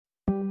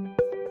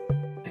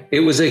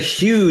It was a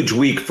huge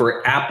week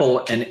for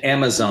Apple and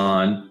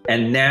Amazon,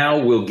 and now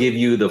we'll give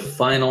you the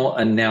final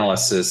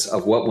analysis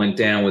of what went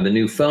down with the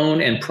new phone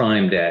and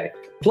Prime Day.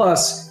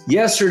 Plus,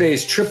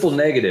 yesterday's triple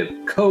negative,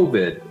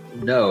 COVID,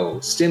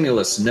 no.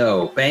 Stimulus,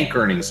 no. Bank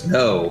earnings,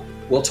 no.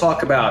 We'll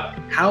talk about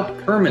how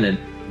permanent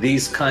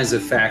these kinds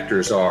of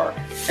factors are.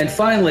 And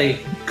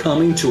finally,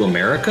 coming to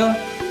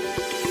America?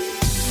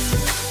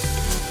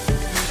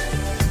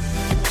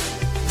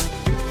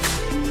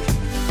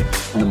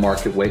 The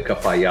Market Wake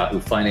Up by Yahoo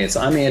Finance.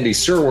 I'm Andy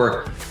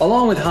Serwer,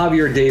 along with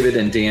Javier David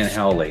and Dan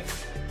Howley.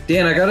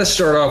 Dan, I got to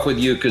start off with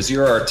you because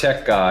you're our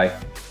tech guy.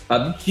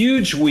 A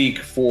huge week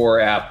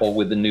for Apple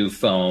with the new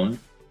phone.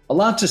 A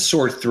lot to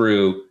sort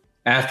through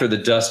after the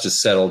dust is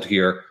settled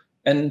here.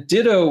 And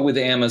ditto with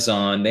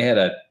Amazon. They had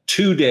a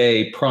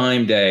 2-day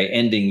Prime Day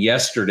ending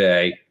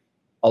yesterday.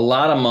 A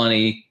lot of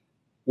money.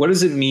 What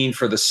does it mean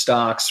for the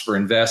stocks, for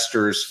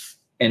investors,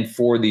 and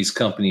for these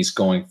companies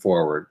going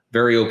forward?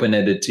 Very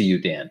open-ended to you,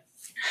 Dan.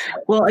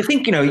 Well, I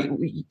think,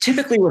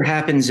 typically what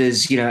happens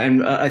is,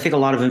 and I think a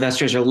lot of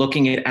investors are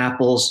looking at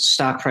Apple's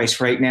stock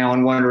price right now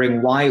and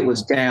wondering why it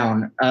was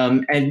down.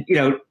 And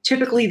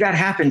typically that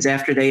happens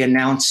after they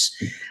announce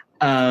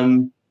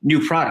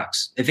new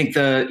products. I think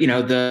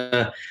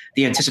the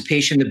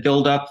anticipation, the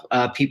buildup,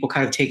 people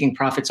kind of taking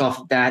profits off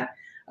of that,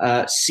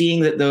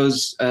 seeing that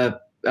those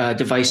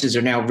devices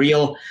are now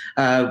real.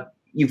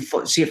 You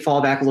see it fall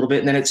back a little bit,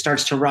 and then it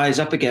starts to rise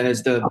up again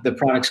as the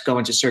products go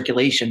into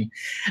circulation.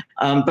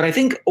 But I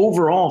think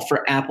overall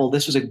for Apple,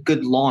 this was a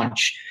good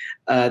launch.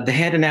 They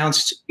had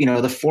announced,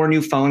 the 4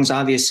 new phones,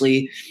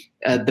 obviously.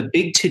 The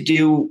big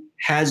to-do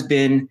has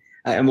been,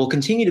 and will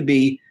continue to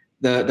be,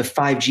 the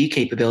 5G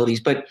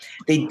capabilities. But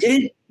they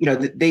didn't,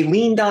 they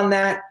leaned on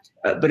that,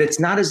 but it's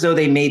not as though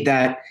they made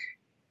that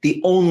the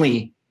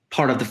only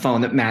part of the phone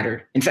that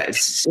mattered. In fact,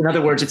 in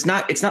other words, it's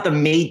not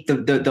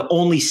the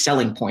only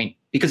selling point.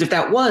 Because if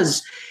that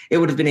was, it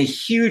would have been a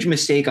huge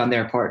mistake on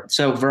their part.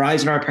 So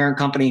Verizon, our parent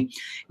company,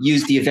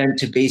 used the event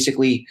to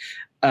basically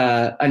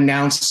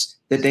announce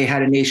that they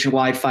had a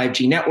nationwide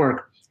 5G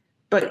network.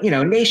 But,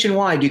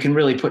 nationwide, you can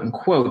really put in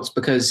quotes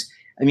because,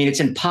 it's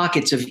in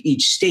pockets of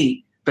each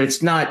state, but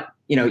it's not,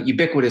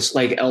 ubiquitous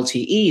like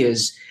LTE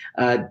is.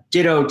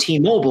 Ditto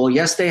T-Mobile,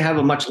 yes, they have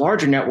a much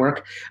larger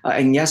network,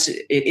 and yes,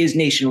 it is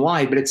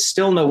nationwide, but it's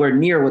still nowhere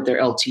near what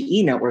their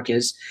LTE network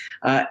is.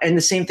 And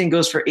the same thing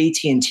goes for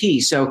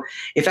AT&T. So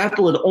if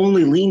Apple had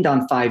only leaned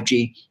on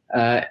 5G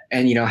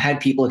and had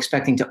people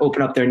expecting to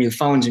open up their new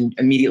phones and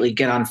immediately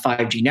get on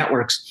 5G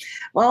networks,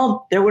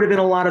 well, there would have been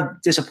a lot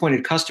of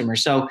disappointed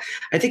customers. So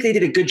I think they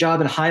did a good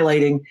job in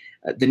highlighting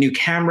the new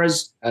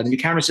cameras. The new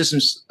camera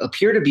systems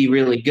appear to be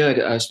really good,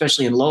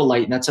 especially in low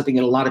light. And that's something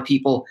that a lot of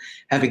people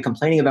have been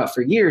complaining about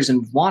for years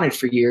and wanted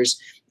for years.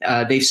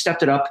 They've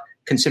stepped it up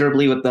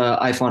considerably with the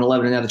iPhone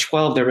 11 and now the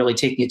 12. They're really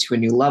taking it to a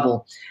new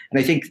level. And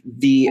I think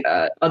the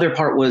other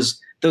part was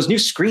those new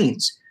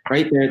screens,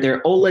 right?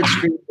 They're OLED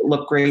screens that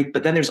look great,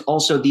 but then there's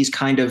also these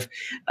kind of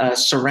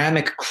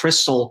ceramic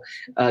crystal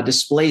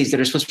displays that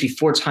are supposed to be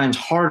 4 times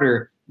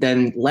harder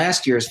than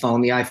last year's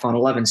phone, the iPhone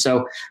 11.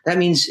 So that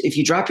means if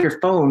you drop your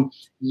phone,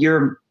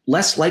 you're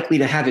less likely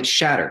to have it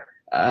shatter.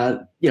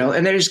 And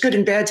there's good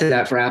and bad to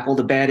that for Apple.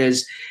 The bad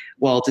is,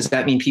 well, does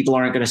that mean people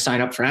aren't going to sign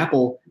up for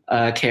Apple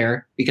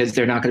Care because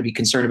they're not going to be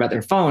concerned about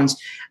their phones?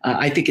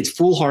 I think it's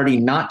foolhardy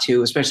not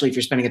to, especially if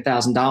you're spending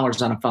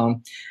 $1,000 on a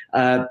phone.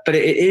 But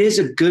it is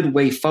a good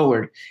way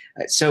forward.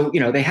 So,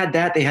 they had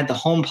that. They had the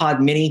HomePod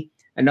Mini,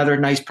 another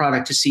nice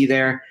product to see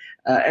there.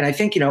 And I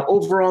think,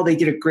 overall, they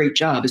did a great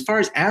job. As far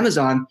as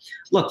Amazon,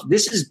 look,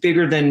 this is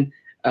bigger than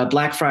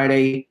Black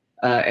Friday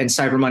and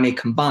Cyber Monday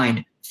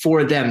combined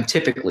for them,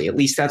 typically. At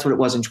least that's what it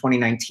was in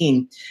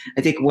 2019.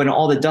 I think when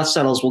all the dust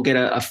settles, we'll get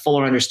a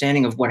fuller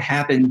understanding of what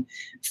happened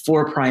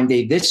for Prime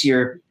Day this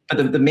year.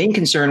 But the main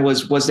concern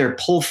was their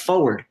pull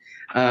forward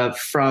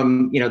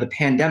from, the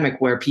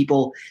pandemic where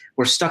people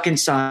were stuck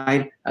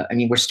inside.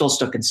 We're still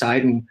stuck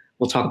inside, and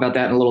we'll talk about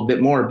that in a little bit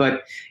more.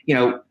 But,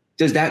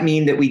 does that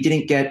mean that we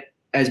didn't get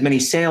as many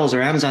sales,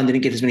 or Amazon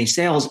didn't get as many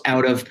sales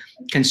out of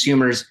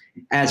consumers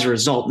as a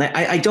result? And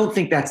I don't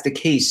think that's the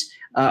case.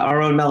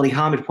 Our own Melody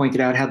Hamid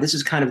pointed out how this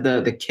is kind of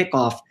the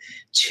kickoff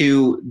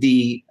to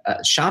the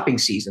shopping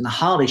season, the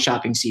holiday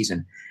shopping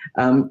season.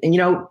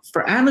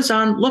 For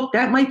Amazon, look,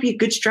 that might be a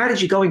good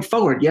strategy going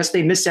forward. Yes,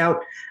 they miss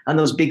out on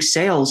those big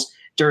sales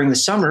during the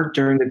summer,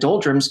 during the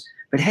doldrums.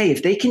 But hey,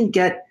 if they can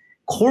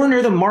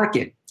corner the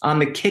market on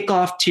the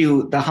kickoff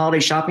to the holiday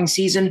shopping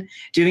season,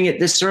 doing it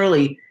this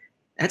early,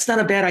 that's not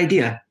a bad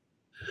idea.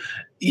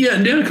 Yeah,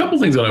 and Dan, a couple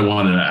of things that I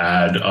wanted to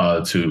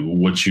add to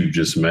what you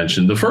just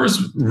mentioned. The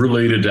first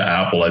related to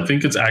Apple. I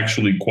think it's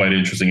actually quite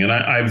interesting. And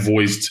I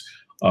voiced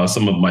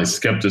some of my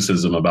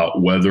skepticism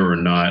about whether or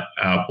not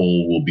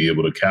Apple will be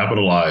able to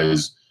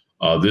capitalize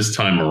this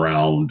time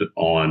around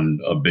on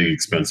a big,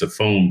 expensive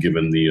phone,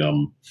 given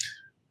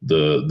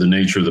the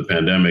nature of the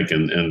pandemic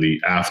and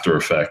the after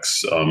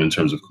effects in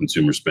terms of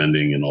consumer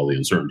spending and all the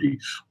uncertainty.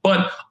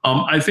 But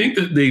I think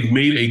that they've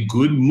made a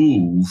good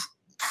move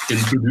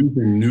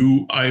introducing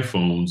new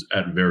iPhones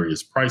at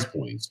various price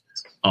points.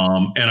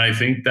 And I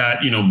think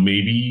that,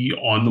 maybe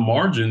on the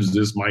margins,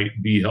 this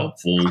might be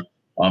helpful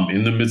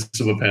in the midst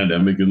of a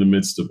pandemic, in the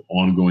midst of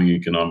ongoing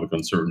economic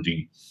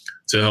uncertainty,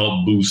 to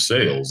help boost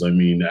sales. I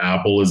mean,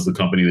 Apple is the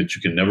company that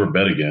you can never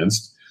bet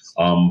against.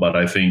 But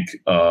I think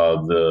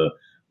the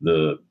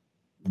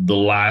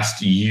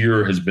last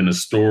year has been a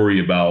story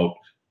about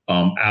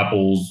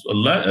Apple's,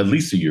 at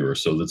least a year or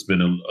so, that's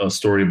been a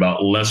story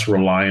about less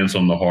reliance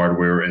on the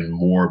hardware and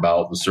more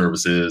about the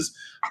services,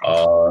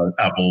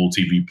 Apple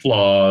TV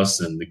Plus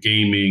and the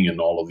gaming and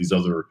all of these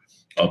other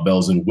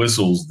bells and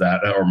whistles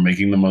that are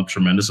making them a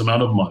tremendous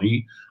amount of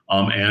money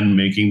and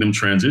making them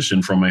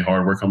transition from a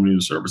hardware company to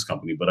a service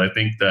company. But I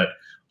think that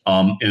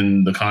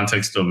in the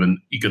context of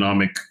an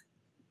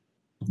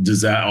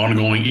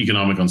ongoing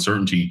economic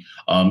uncertainty,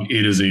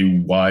 it is a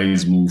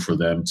wise move for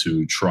them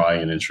to try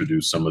and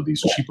introduce some of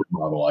these cheaper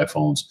model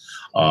iPhones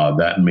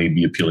that may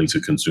be appealing to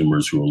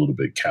consumers who are a little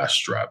bit cash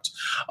strapped.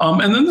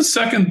 And then the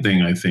second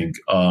thing I think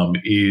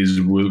is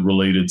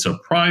related to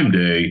Prime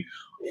Day.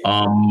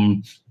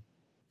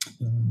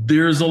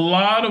 There's a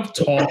lot of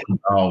talk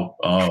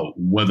about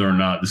whether or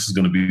not this is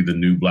going to be the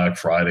new Black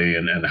Friday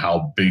and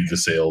how big the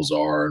sales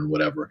are and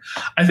whatever.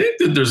 I think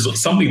that there's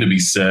something to be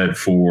said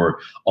for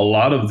a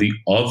lot of the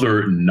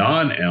other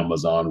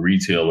non-Amazon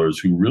retailers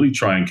who really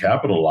try and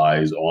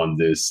capitalize on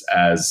this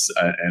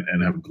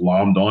and have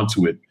glommed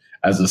onto it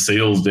as a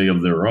sales day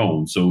of their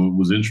own. So it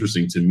was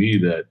interesting to me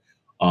that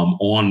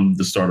on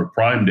the start of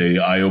Prime Day,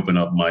 I opened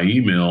up my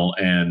email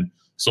and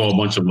saw a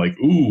bunch of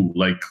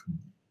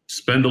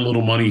spend a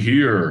little money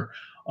here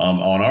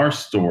on our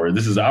store.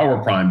 This is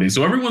our Prime Day.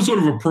 So everyone sort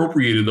of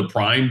appropriated the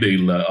Prime Day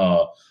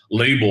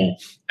label.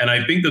 And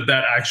I think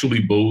that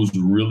actually bodes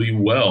really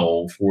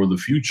well for the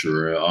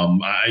future.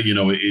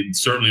 It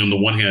certainly on the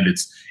one hand,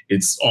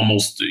 it's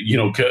almost,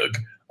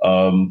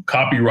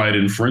 copyright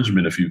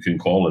infringement, if you can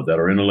call it that,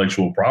 or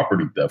intellectual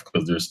property theft,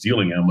 because they're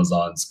stealing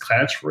Amazon's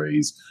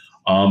catchphrase.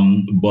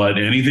 But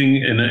anything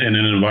in an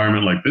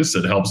environment like this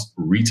that helps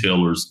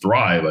retailers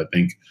thrive, I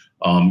think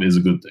is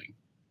a good thing.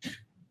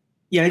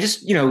 Yeah,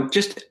 just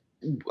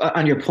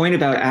on your point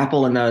about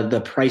Apple and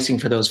the pricing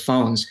for those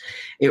phones,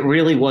 it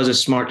really was a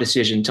smart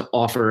decision to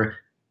offer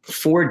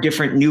 4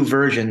 different new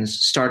versions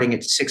starting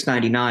at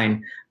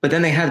 $699, but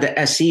then they have the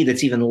SE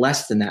that's even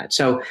less than that.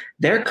 So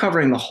they're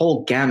covering the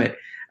whole gamut.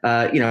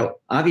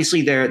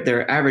 Obviously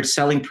their average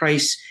selling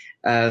price,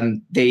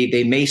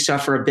 they may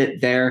suffer a bit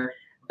there.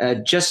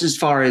 Just as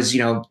far as,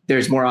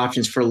 there's more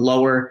options for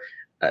lower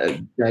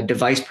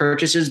device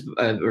purchases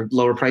or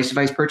lower price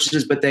device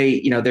purchases, but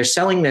they're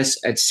selling this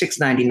at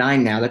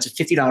 $699 now. That's a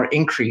 $50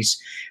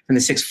 increase from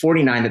the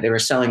 $649 that they were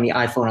selling the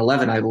iPhone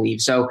 11, I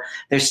believe. So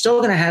they're still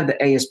going to have the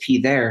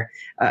ASP there.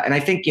 And I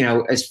think,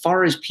 as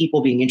far as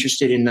people being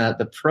interested in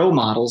the Pro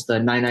models, the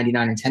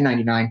 $999 and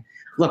 $1099,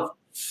 look,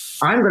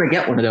 I'm going to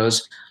get one of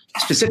those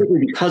specifically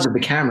because of the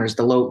cameras,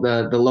 the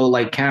low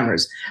light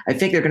cameras. I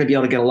think they're going to be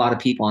able to get a lot of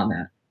people on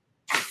that.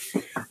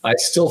 I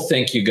still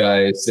think, you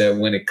guys, that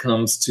when it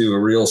comes to a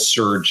real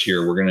surge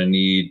here, we're going to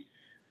need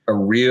a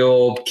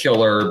real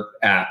killer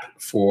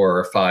app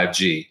for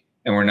 5G.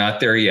 And we're not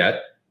there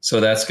yet. So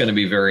that's going to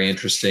be very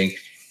interesting.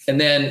 And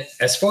then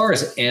as far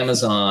as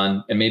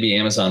Amazon, and maybe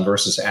Amazon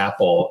versus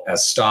Apple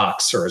as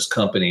stocks or as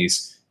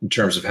companies in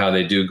terms of how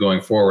they do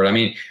going forward, I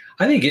mean,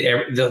 I think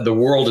the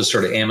world is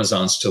sort of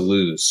Amazon's to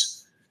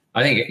lose.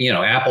 I think,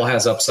 Apple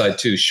has upside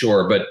too,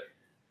 sure. But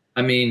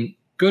I mean,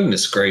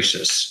 goodness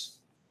gracious.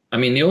 I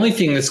mean, the only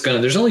thing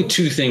there's only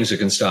 2 things that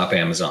can stop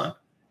Amazon: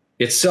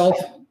 itself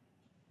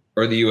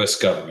or the US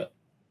government.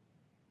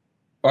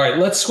 All right,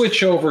 let's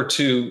switch over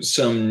to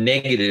some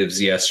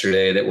negatives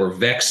yesterday that were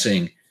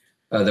vexing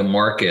the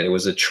market. It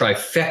was a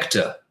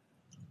trifecta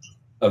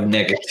of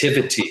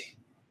negativity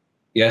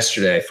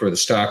yesterday for the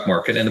stock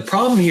market. And the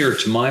problem here,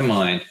 to my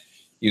mind,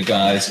 you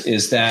guys,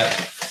 is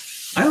that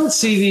I don't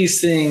see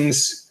these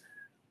things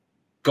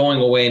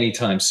going away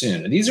anytime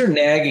soon. And these are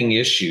nagging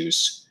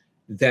issues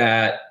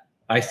that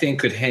I think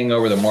could hang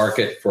over the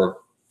market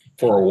for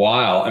a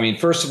while. I mean,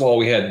 first of all,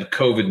 we had the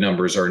COVID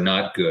numbers are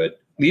not good.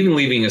 Even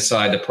leaving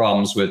aside the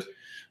problems with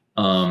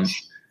the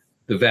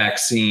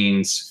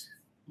vaccines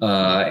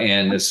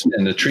and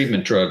the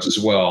treatment drugs as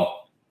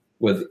well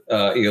with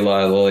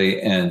Eli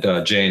Lilly and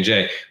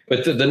J&J.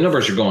 But the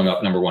numbers are going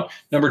up, number one.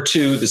 Number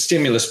two, the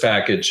stimulus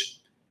package,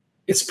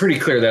 it's pretty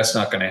clear that's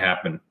not going to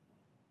happen.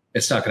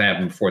 It's not going to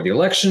happen before the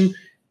election,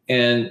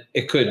 and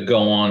it could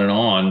go on and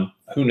on.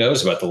 Who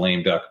knows about the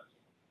lame duck?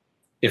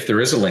 If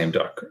there is a lame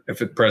duck,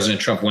 if President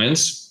Trump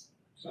wins,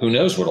 who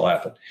knows what will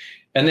happen?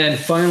 And then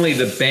finally,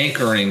 the bank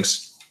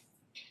earnings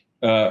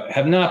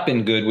have not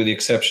been good, with the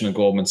exception of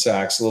Goldman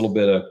Sachs. A little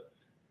bit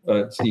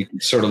of, you can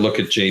sort of look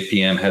at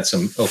JPM, had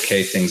some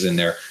okay things in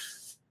there.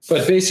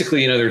 But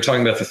basically, they were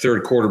talking about the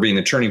third quarter being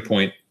the turning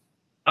point.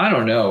 I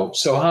don't know.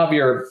 So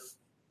Javier,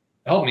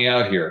 help me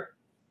out here.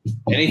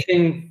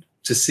 Anything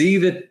to see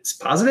that's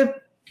positive?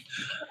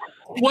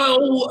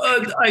 Well,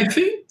 I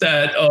think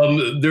that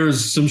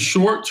there's some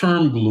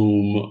short-term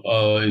gloom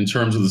in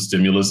terms of the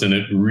stimulus, and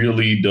it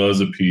really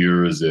does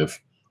appear as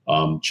if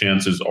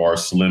chances are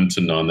slim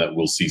to none that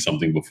we'll see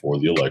something before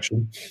the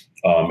election.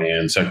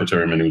 And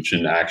Secretary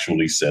Mnuchin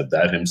actually said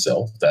that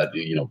himself, that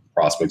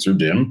prospects are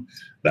dim.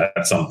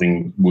 That's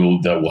something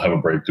that will have a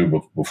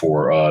breakthrough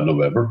before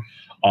November.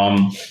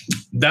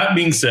 That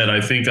being said,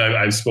 I think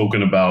I've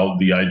spoken about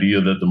the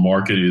idea that the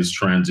market is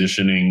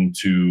transitioning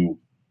to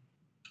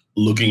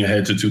looking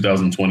ahead to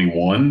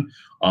 2021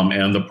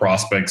 and the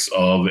prospects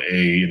of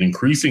an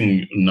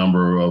increasing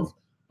number of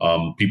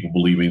people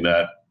believing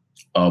that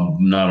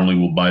not only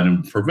will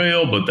Biden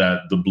prevail, but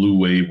that the blue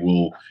wave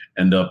will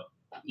end up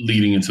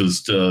leading into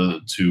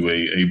to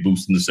a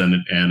boost in the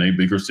Senate and a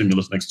bigger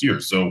stimulus next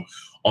year. So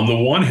on the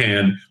one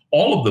hand,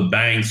 all of the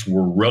banks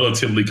were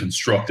relatively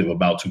constructive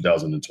about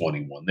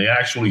 2021. They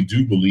actually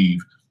do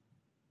believe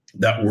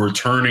that we're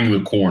turning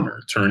the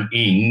corner,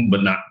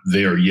 but not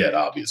there yet,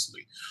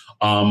 obviously.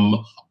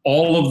 All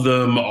of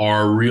them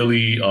are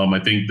really, I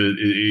think that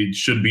it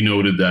should be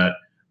noted that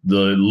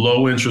the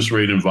low interest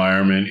rate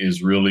environment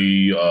is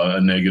really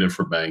a negative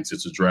for banks.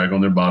 It's a drag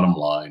on their bottom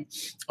line.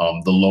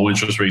 The low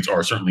interest rates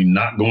are certainly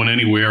not going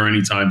anywhere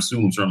anytime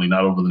soon, certainly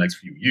not over the next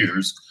few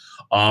years.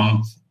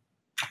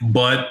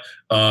 But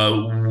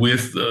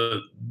with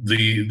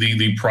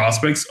the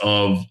prospects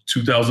of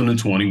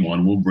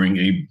 2021 will bring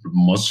a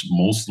most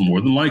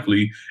more than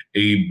likely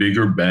a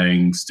bigger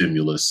bang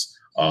stimulus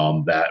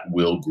that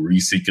will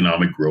grease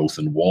economic growth.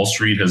 And Wall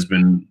Street has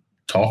been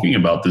talking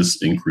about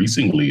this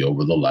increasingly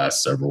over the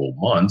last several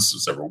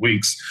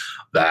weeks,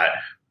 that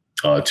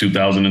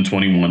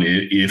 2021,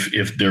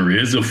 if there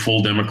is a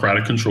full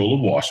Democratic control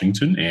of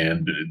Washington,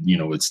 and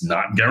it's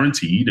not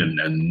guaranteed, and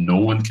no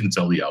one can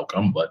tell the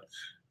outcome, but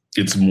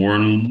it's more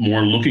and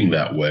more looking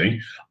that way.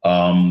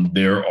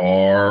 There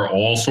are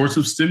all sorts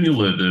of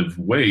stimulative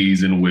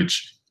ways in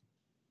which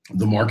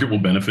the market will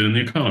benefit and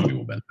the economy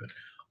will benefit.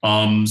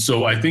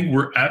 So I think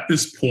we're at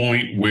this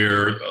point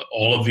where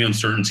all of the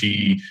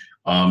uncertainty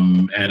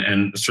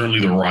and certainly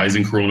the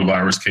rising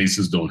coronavirus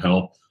cases don't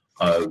help.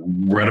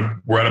 We're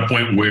at a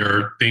point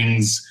where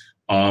things,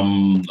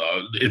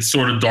 it's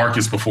sort of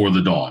darkest before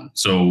the dawn.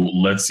 So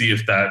let's see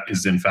if that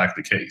is in fact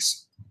the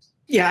case.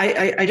 Yeah,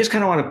 I just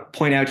kind of want to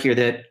point out here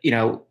that,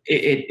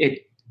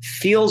 it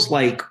feels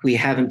like we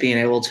haven't been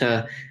able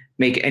to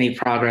make any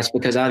progress,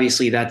 because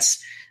obviously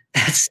that's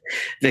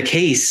the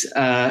case.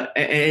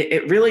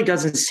 It really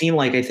doesn't seem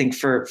like, I think,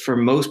 for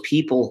most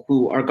people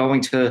who are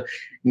going to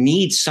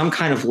need some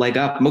kind of leg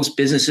up, most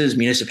businesses,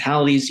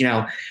 municipalities,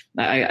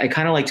 I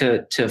kind of like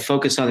to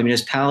focus on the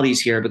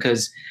municipalities here,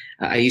 because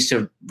I used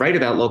to write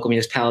about local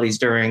municipalities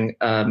during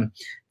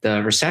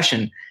the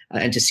recession,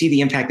 and to see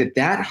the impact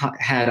that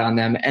had on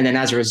them. And then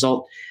as a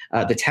result,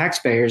 the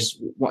taxpayers,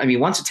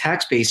 once a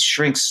tax base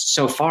shrinks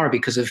so far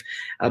because of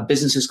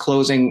businesses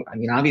closing,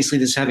 obviously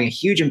this is having a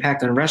huge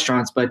impact on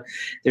restaurants, but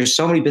there's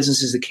so many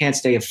businesses that can't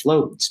stay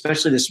afloat,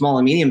 especially the small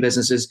and medium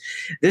businesses.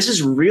 This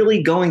is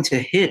really going to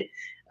hit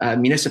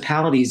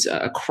municipalities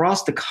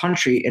across the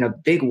country in a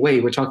big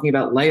way. We're talking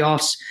about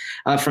layoffs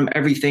from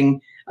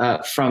everything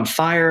from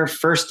fire,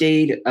 first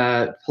aid,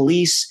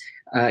 police,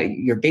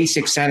 your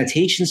basic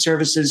sanitation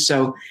services.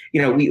 So,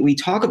 we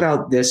talk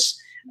about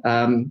this,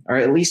 or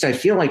at least I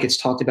feel like it's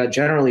talked about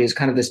generally as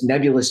kind of this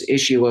nebulous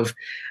issue of,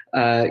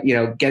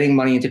 getting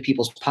money into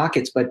people's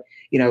pockets. But,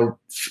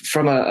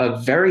 from a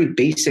very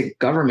basic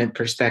government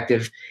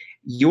perspective,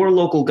 your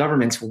local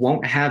governments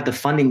won't have the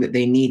funding that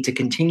they need to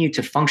continue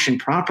to function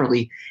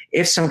properly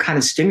if some kind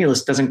of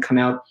stimulus doesn't come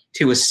out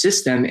to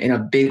assist them in a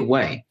big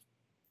way.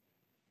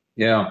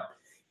 Yeah.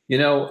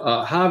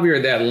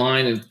 Javier, that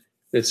line,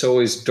 it's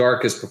always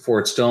darkest before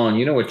it's dawn.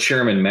 You know what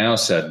Chairman Mao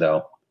said,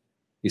 though?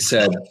 He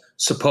said,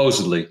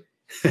 supposedly,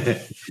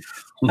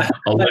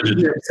 I'll let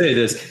you say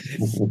this,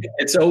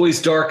 it's always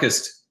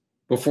darkest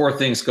before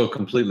things go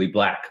completely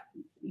black.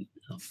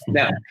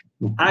 Now,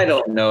 I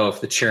don't know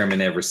if the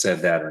chairman ever said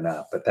that or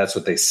not, but that's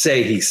what they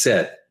say he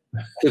said.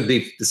 Could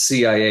be the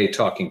CIA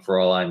talking for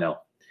all I know.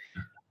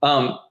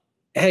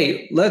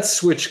 Hey, let's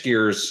switch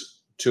gears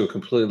to a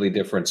completely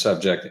different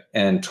subject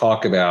and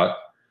talk about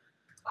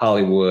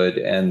Hollywood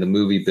and the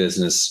movie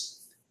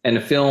business and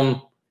a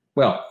film.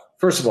 Well,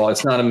 first of all,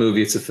 it's not a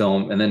movie, it's a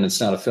film. And then it's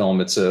not a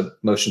film, it's a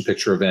motion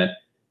picture event.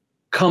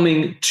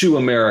 Coming to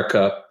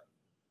America.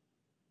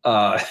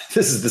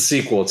 This is the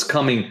sequel. It's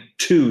Coming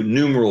to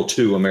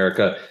 #2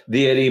 America,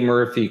 the Eddie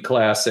Murphy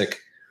classic.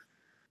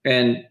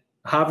 And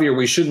Javier,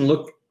 we shouldn't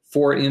look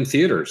for it in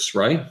theaters,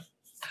 right?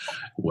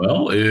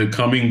 Well,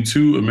 Coming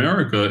to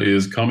America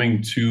is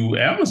coming to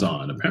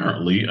Amazon,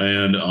 apparently.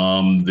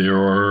 And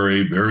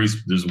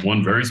there's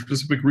one very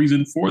specific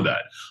reason for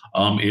that.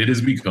 It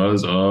is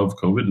because of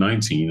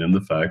COVID-19 and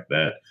the fact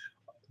that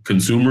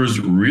consumers,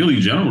 really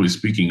generally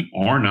speaking,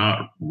 are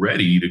not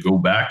ready to go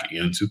back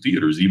into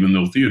theaters, even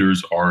though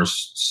theaters are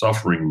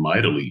suffering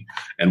mightily.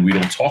 And we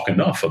don't talk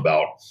enough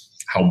about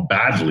how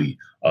badly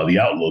the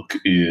outlook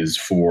is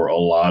for a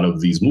lot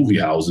of these movie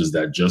houses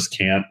that just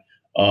can't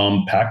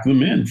pack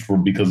them in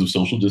because of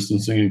social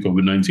distancing and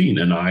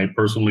COVID-19. And I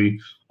personally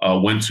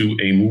went to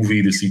a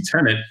movie to see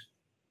Tenet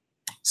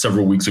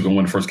several weeks ago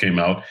when it first came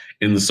out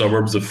in the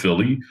suburbs of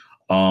Philly.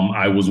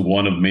 I was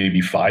one of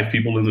maybe 5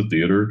 people in the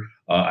theater.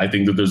 I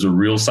think that there's a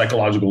real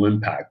psychological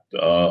impact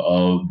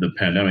of the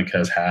pandemic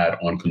has had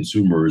on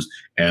consumers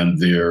and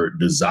their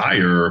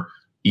desire.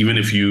 Even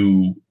if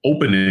you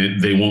open it,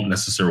 they won't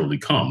necessarily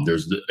come.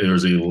 There's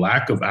a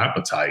lack of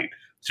appetite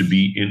to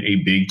be in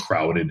a big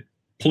crowded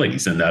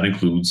place, and that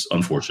includes,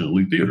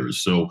 unfortunately, theaters.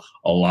 So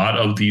a lot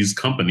of these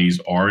companies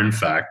are, in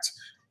fact,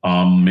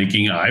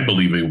 making, I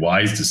believe, a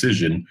wise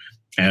decision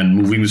and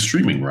moving the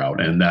streaming route,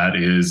 and that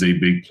is a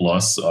big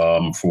plus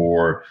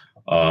for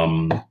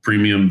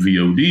premium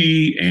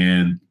VOD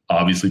and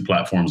obviously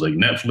platforms like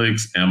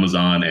Netflix,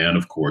 Amazon, and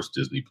of course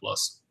Disney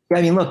Plus.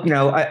 I mean, look,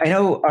 I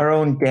know our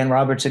own Dan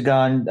Roberts had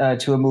gone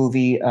to a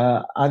movie.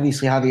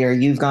 Obviously,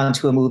 Javier, you've gone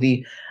to a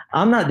movie.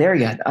 I'm not there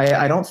yet.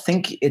 I don't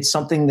think it's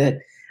something that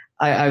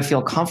I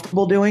feel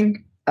comfortable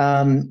doing.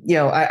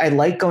 I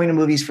like going to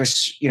movies for,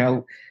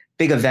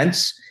 big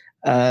events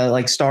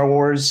like Star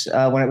Wars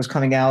when it was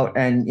coming out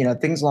and,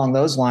 things along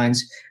those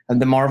lines,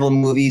 the Marvel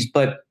movies.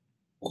 But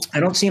I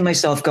don't see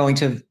myself going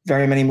to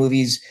very many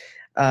movies,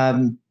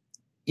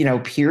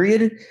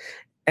 period.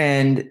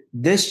 And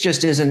this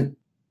just isn't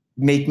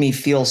make me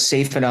feel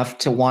safe enough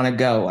to want to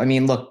go. I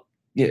mean, look,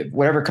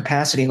 whatever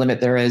capacity limit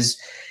there is,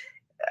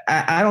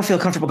 I don't feel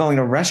comfortable going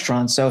to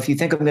restaurants. So if you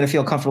think I'm going to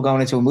feel comfortable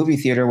going into a movie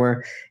theater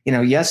where,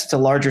 yes, it's a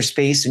larger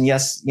space and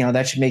yes,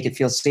 that should make it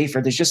feel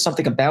safer. There's just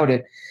something about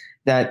it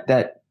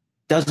that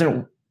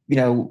doesn't,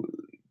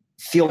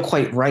 feel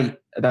quite right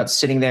about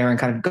sitting there and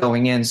kind of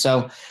going in.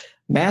 So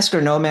mask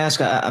or no mask,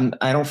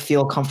 I don't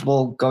feel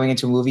comfortable going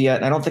into a movie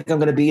yet. I don't think I'm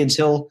going to be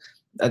until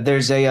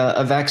there's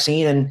a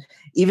vaccine. And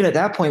even at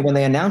that point, when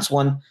they announce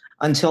one,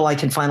 until I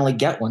can finally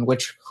get one,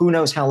 which who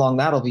knows how long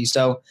that'll be.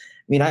 So,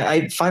 I mean,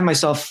 I find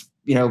myself,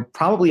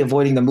 probably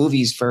avoiding the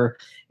movies for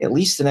at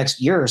least the next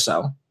year or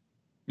so.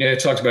 Yeah, I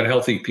talked about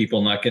healthy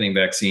people not getting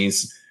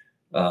vaccines,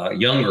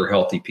 younger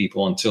healthy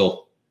people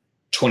until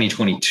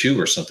 2022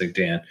 or something,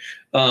 Dan.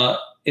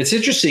 It's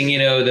interesting,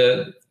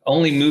 the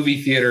only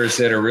movie theaters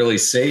that are really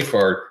safe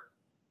are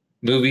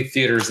movie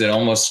theaters that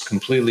almost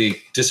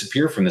completely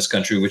disappear from this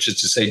country, which is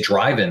to say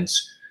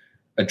drive-ins.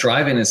 A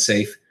drive-in is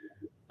safe.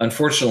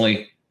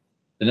 Unfortunately,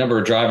 the number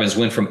of drive-ins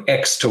went from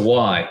X to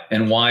Y,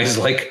 and Y is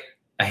like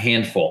a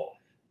handful.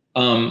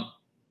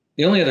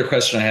 The only other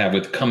question I have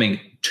with coming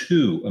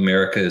to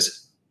America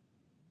is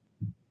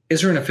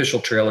there an official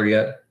trailer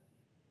yet?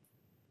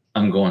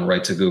 I'm going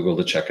right to Google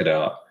to check it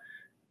out.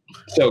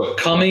 So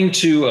Coming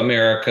to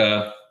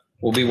America,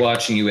 we'll be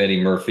watching you,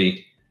 Eddie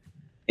Murphy.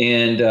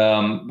 And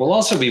we'll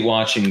also be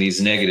watching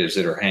these negatives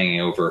that are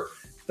hanging over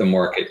the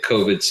market,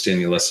 COVID,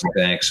 stimulus, and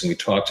banks. And we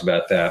talked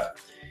about that.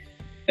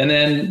 And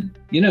then,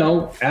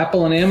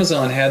 Apple and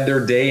Amazon had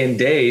their day and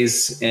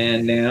days,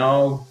 and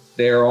now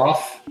they're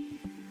off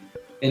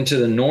into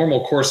the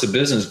normal course of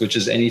business, which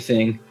is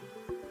anything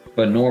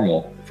but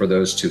normal for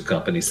those two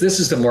companies. This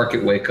is the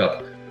Market Wake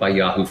Up by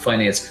Yahoo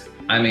Finance.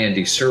 I'm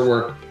Andy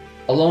Serwer,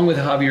 along with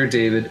Javier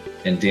David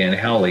and Dan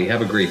Howley.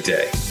 Have a great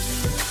day.